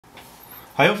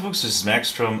Hi folks, this is Max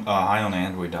from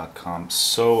HighOnAndroid.com.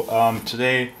 So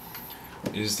today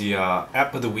is the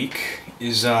app of the week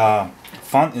is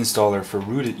font installer for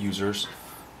rooted users.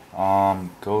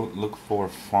 Go look for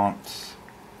font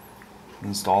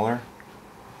installer.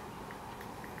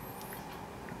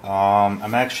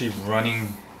 I'm actually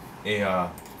running a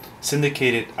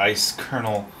syndicated ICE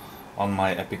kernel on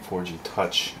my Epic 4G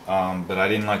Touch, but I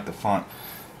didn't like the font.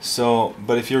 So,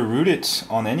 but if you're rooted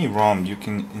on any ROM, you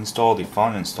can install the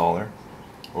font installer.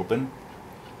 Open,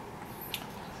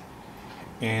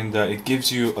 and it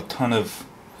gives you a ton of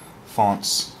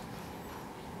fonts.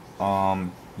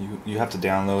 You have to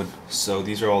download. So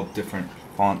these are all different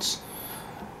fonts.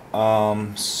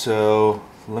 So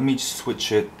let me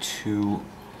switch it to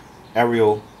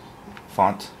Arial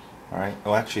Font. All right.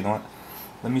 Oh, actually, you know what?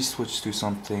 Let me switch to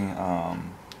something.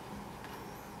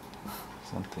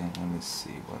 Let me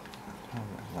see what do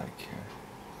I like here.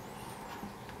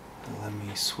 Let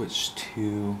me switch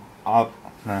to how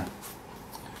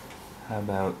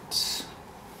about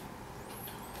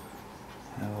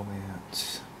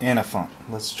Anna Font.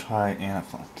 Let's try Anna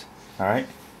Font. Alright,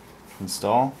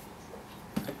 install,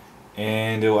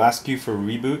 and it will ask you for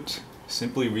reboot.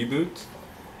 Simply reboot,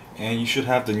 and you should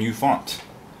have the new font.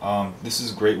 This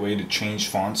is a great way to change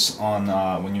fonts on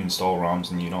when you install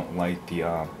ROMs and you don't like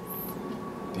the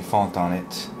font on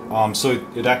it. So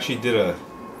it actually did a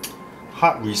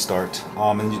hot restart,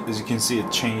 and as you can see, it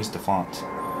changed the font.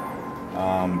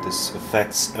 This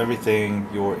affects everything,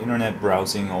 your internet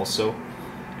browsing also.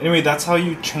 Anyway, that's how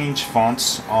you change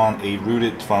fonts on a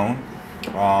rooted phone.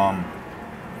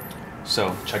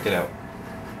 So check it out.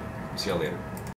 See you later.